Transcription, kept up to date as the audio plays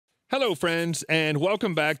Hello, friends, and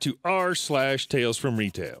welcome back to r/Tales from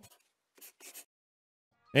Retail.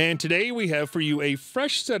 And today we have for you a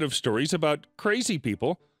fresh set of stories about crazy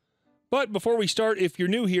people. But before we start, if you're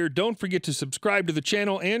new here, don't forget to subscribe to the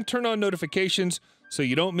channel and turn on notifications so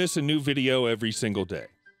you don't miss a new video every single day.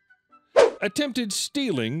 Attempted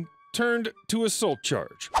stealing turned to assault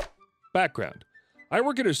charge. Background: I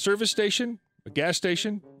work at a service station, a gas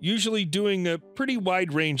station, usually doing a pretty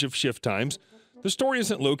wide range of shift times. The store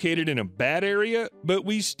isn't located in a bad area, but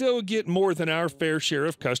we still get more than our fair share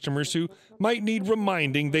of customers who might need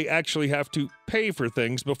reminding they actually have to pay for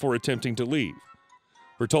things before attempting to leave.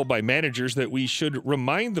 We're told by managers that we should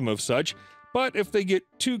remind them of such, but if they get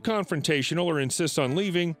too confrontational or insist on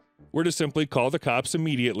leaving, we're to simply call the cops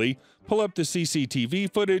immediately, pull up the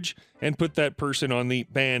CCTV footage, and put that person on the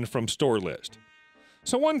banned from store list.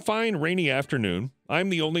 So one fine rainy afternoon, I'm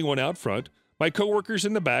the only one out front, my coworkers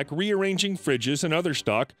in the back rearranging fridges and other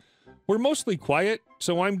stock. We're mostly quiet,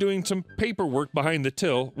 so I'm doing some paperwork behind the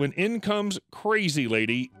till when in comes crazy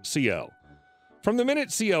lady CL. From the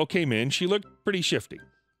minute CL came in, she looked pretty shifty.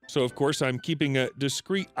 So of course I'm keeping a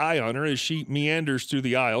discreet eye on her as she meanders through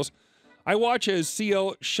the aisles. I watch as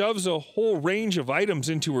CL shoves a whole range of items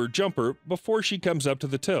into her jumper before she comes up to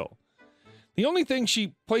the till. The only thing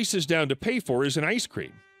she places down to pay for is an ice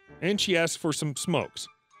cream, and she asks for some smokes.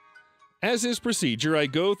 As is procedure, I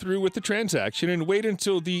go through with the transaction and wait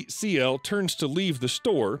until the CL turns to leave the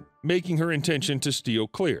store, making her intention to steal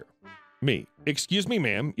clear. Me: excuse me,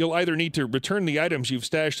 ma'am, you'll either need to return the items you've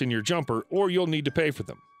stashed in your jumper or you'll need to pay for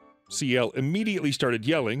them. CL immediately started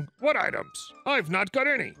yelling, "What items? I've not got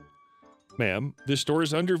any." Ma'am, this store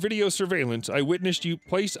is under video surveillance. I witnessed you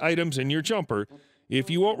place items in your jumper.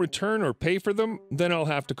 If you won't return or pay for them, then I'll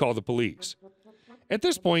have to call the police. At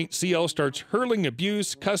this point, CL starts hurling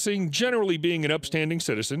abuse, cussing, generally being an upstanding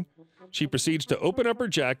citizen. She proceeds to open up her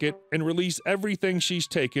jacket and release everything she's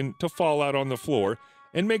taken to fall out on the floor,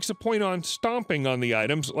 and makes a point on stomping on the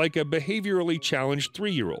items like a behaviorally challenged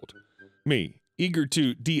 3-year-old. Me, eager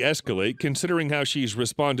to de-escalate considering how she's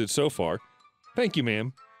responded so far. "Thank you,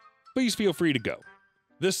 ma'am. Please feel free to go."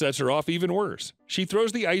 This sets her off even worse. She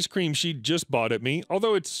throws the ice cream she'd just bought at me,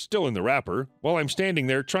 although it's still in the wrapper, while I'm standing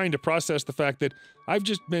there trying to process the fact that I've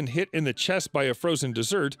just been hit in the chest by a frozen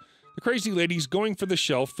dessert. The crazy lady's going for the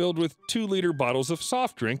shelf filled with 2-liter bottles of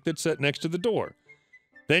soft drink that's set next to the door.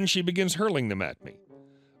 Then she begins hurling them at me.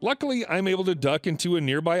 Luckily, I'm able to duck into a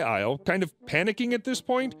nearby aisle, kind of panicking at this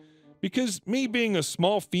point, because me being a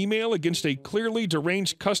small female against a clearly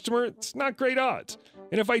deranged customer, it's not great odds.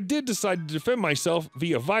 And if I did decide to defend myself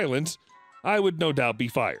via violence, I would no doubt be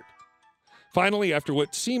fired. Finally, after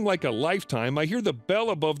what seemed like a lifetime, I hear the bell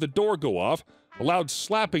above the door go off, a loud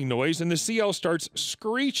slapping noise, and the CL starts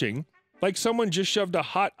screeching like someone just shoved a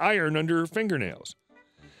hot iron under her fingernails.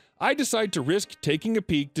 I decide to risk taking a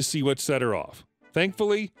peek to see what set her off.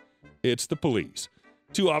 Thankfully, it's the police.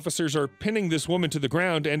 2 officers are pinning this woman to the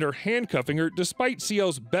ground and are handcuffing her despite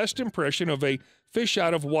CL's best impression of a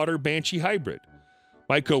fish-out-of-water banshee hybrid.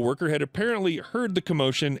 My coworker had apparently heard the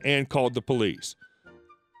commotion and called the police.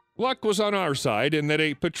 Luck was on our side in that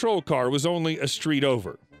a patrol car was only a street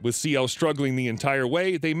over. With CL struggling the entire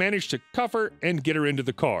way, they managed to cuff her and get her into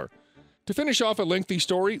the car. To finish off a lengthy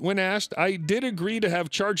story, when asked, I did agree to have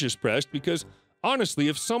charges pressed because, honestly,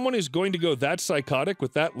 if someone is going to go that psychotic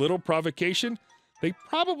with that little provocation, they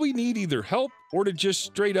probably need either help or to just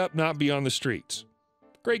straight up not be on the streets.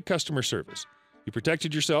 Great customer service. You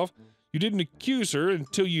protected yourself. You didn't accuse her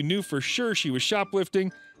until you knew for sure she was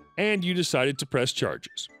shoplifting, and you decided to press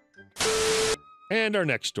charges. And our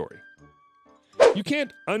next story. You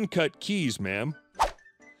can't uncut keys, ma'am.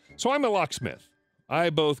 So I'm a locksmith. I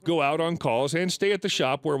both go out on calls and stay at the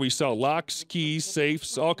shop where we sell locks, keys,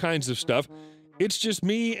 safes, all kinds of stuff. It's just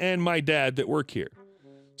me and my dad that work here.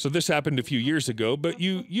 So this happened a few years ago, but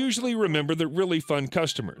you usually remember the really fun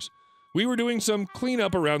customers. We were doing some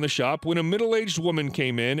cleanup around the shop when a middle-aged woman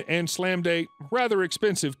came in and slammed a rather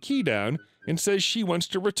expensive key down and says she wants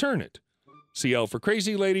to return it. CL for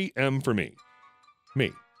crazy lady, M for me.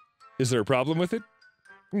 Me: is there a problem with it?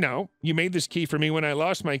 No, you made this key for me when I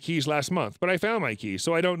lost my keys last month, but I found my key,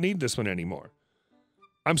 so I don't need this one anymore.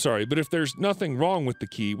 I'm sorry, but if there's nothing wrong with the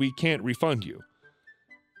key, we can't refund you.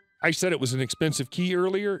 I said it was an expensive key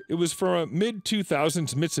earlier. It was for a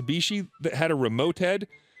mid-2000s Mitsubishi that had a remote head.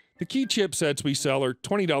 The key chipsets we sell are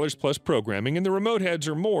 $20 plus programming, and the remote heads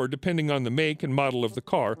are more depending on the make and model of the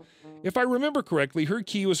car. If I remember correctly, her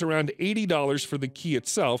key was around $80 for the key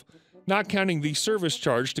itself, not counting the service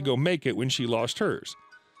charge to go make it when she lost hers.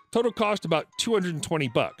 Total cost about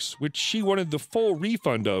 $220, which she wanted the full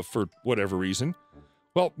refund of for whatever reason.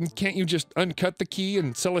 Well, can't you just uncut the key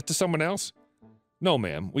and sell it to someone else? No,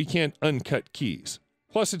 ma'am, we can't uncut keys.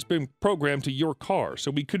 Plus, it's been programmed to your car,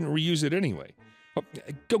 so we couldn't reuse it anyway. Oh,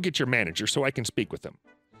 go get your manager so I can speak with him.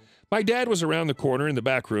 My dad was around the corner in the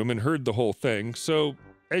back room and heard the whole thing, so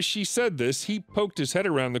as she said this, he poked his head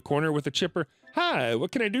around the corner with a chipper, "Hi,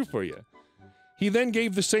 what can I do for you?" He then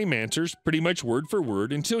gave the same answers, pretty much word for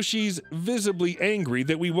word, until she's visibly angry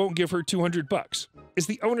that we won't give her $200. As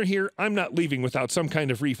the owner here, I'm not leaving without some kind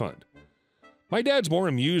of refund. My dad's more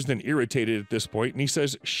amused than irritated at this point, and he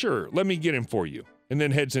says, "Sure, let me get him for you," and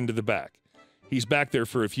then heads into the back. He's back there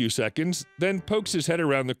for a few seconds, then pokes his head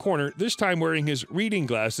around the corner, this time wearing his reading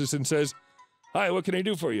glasses, and says, "Hi, what can I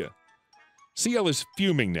do for you?" CL is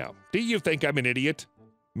fuming now. "Do you think I'm an idiot?"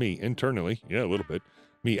 Me, internally, yeah, a little bit.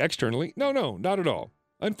 Me, externally, no, not at all.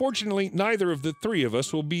 Unfortunately, neither of the three of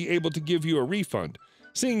us will be able to give you a refund,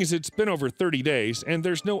 seeing as it's been over 30 days and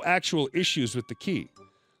there's no actual issues with the key.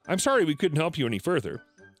 I'm sorry we couldn't help you any further.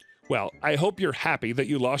 Well, I hope you're happy that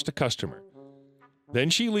you lost a customer.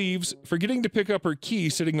 Then she leaves, forgetting to pick up her key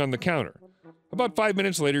sitting on the counter. About 5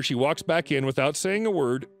 minutes later, she walks back in without saying a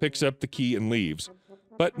word, picks up the key, and leaves.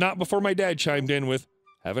 But not before my dad chimed in with,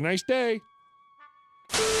 "Have a nice day."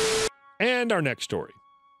 And our next story.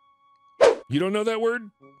 You don't know that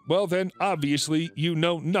word? Well then, obviously, you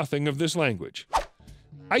know nothing of this language.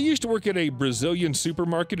 I used to work at a Brazilian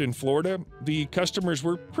supermarket in Florida. The customers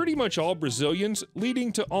were pretty much all Brazilians,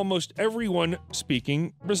 leading to almost everyone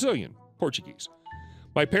speaking Brazilian, Portuguese.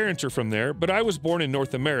 My parents are from there, but I was born in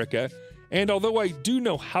North America, and although I do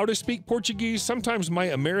know how to speak Portuguese, sometimes my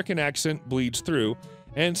American accent bleeds through,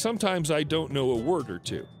 and sometimes I don't know a word or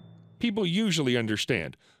two. People usually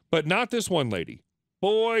understand, but not this one lady.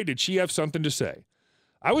 Boy, did she have something to say.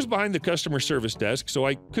 I was behind the customer service desk, so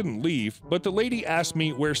I couldn't leave, but the lady asked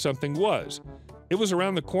me where something was. It was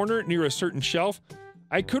around the corner near a certain shelf.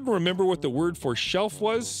 I couldn't remember what the word for shelf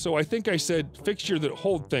was, so I think I said fixture that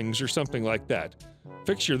hold things or something like that.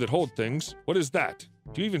 Fixture that hold things? What is that?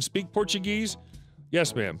 Do you even speak Portuguese?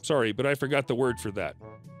 Yes, ma'am. Sorry, but I forgot the word for that.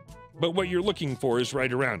 But what you're looking for is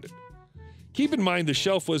right around it. Keep in mind the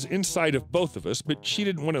shelf was inside of both of us, but she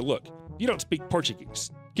didn't want to look. You don't speak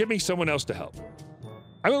Portuguese. Get me someone else to help.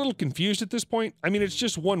 I'm a little confused at this point. I mean, it's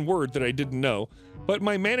just one word that I didn't know, but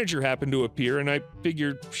my manager happened to appear and I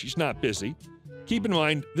figured she's not busy. Keep in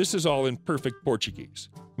mind, this is all in perfect Portuguese.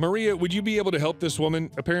 Maria, would you be able to help this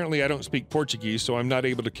woman? Apparently I don't speak Portuguese, so I'm not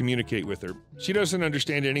able to communicate with her. She doesn't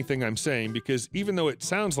understand anything I'm saying because even though it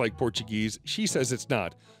sounds like Portuguese, she says it's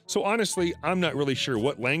not. So honestly, I'm not really sure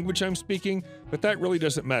what language I'm speaking, but that really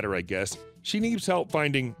doesn't matter, I guess. She needs help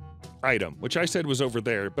finding item, which I said was over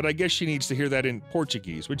there, but I guess she needs to hear that in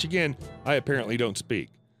Portuguese, which again, I apparently don't speak.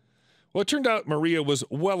 Well, it turned out Maria was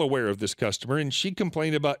well aware of this customer and she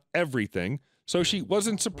complained about everything, so she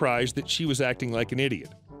wasn't surprised that she was acting like an idiot.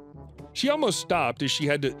 She almost stopped as she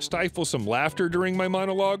had to stifle some laughter during my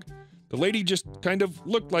monologue. The lady just kind of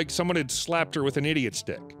looked like someone had slapped her with an idiot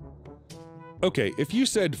stick. Okay, if you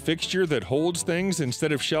said fixture that holds things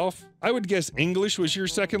instead of shelf, I would guess English was your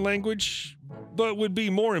second language, but would be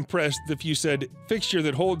more impressed if you said fixture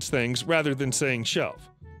that holds things rather than saying shelf.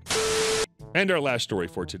 And our last story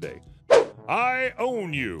for today. I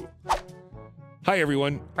own you. Hi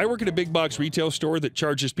everyone, I work at a big box retail store that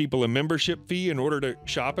charges people a membership fee in order to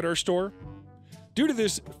shop at our store. Due to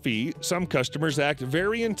this fee, some customers act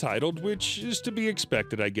very entitled, which is to be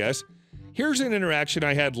expected, I guess. Here's an interaction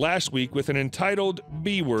I had last week with an entitled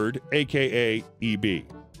B-word, aka EB.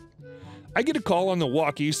 I get a call on the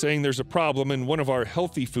walkie saying there's a problem in one of our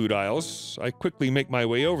healthy food aisles. I quickly make my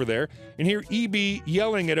way over there and hear EB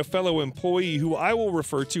yelling at a fellow employee who I will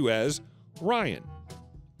refer to as Ryan.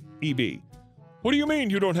 EB: "What do you mean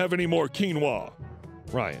you don't have any more quinoa?"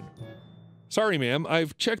 Ryan: "Sorry, ma'am,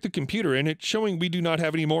 I've checked the computer and it's showing we do not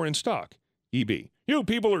have any more in stock." EB: "You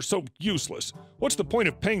people are so useless. What's the point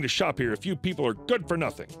of paying to shop here if you people are good for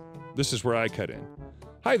nothing?" This is where I cut in.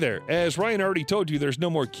 "Hi there, as Ryan already told you there's no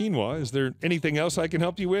more quinoa. Is there anything else I can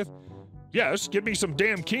help you with?" "Yes, give me some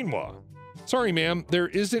damn quinoa." "Sorry, ma'am, there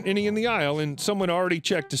isn't any in the aisle and someone already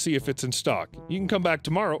checked to see if it's in stock. You can come back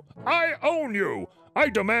tomorrow." I own you! I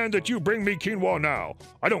demand that you bring me quinoa now.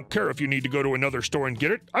 I don't care if you need to go to another store and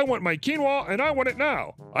get it. I want my quinoa and I want it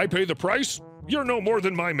now. I pay the price. You're no more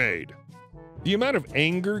than my maid. The amount of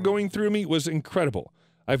anger going through me was incredible.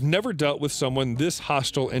 I've never dealt with someone this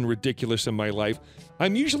hostile and ridiculous in my life.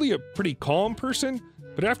 I'm usually a pretty calm person,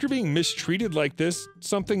 but after being mistreated like this,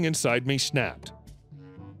 something inside me snapped.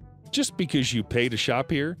 Just because you pay to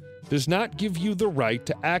shop here does not give you the right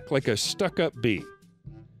to act like a stuck-up bee.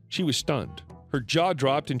 She was stunned. Her jaw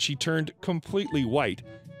dropped and she turned completely white.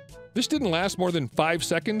 This didn't last more than 5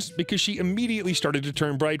 seconds because she immediately started to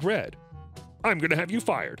turn bright red. "I'm going to have you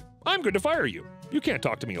fired. I'm going to fire you. You can't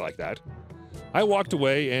talk to me like that." I walked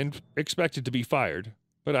away and expected to be fired,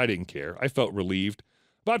 but I didn't care. I felt relieved.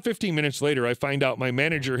 About 15 minutes later, I find out my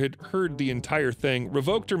manager had heard the entire thing,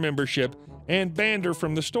 revoked her membership, and banned her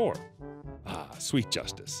from the store. Ah, sweet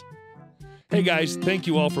justice. Hey guys, thank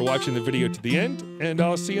you all for watching the video to the end, and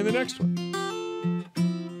I'll see you in the next one.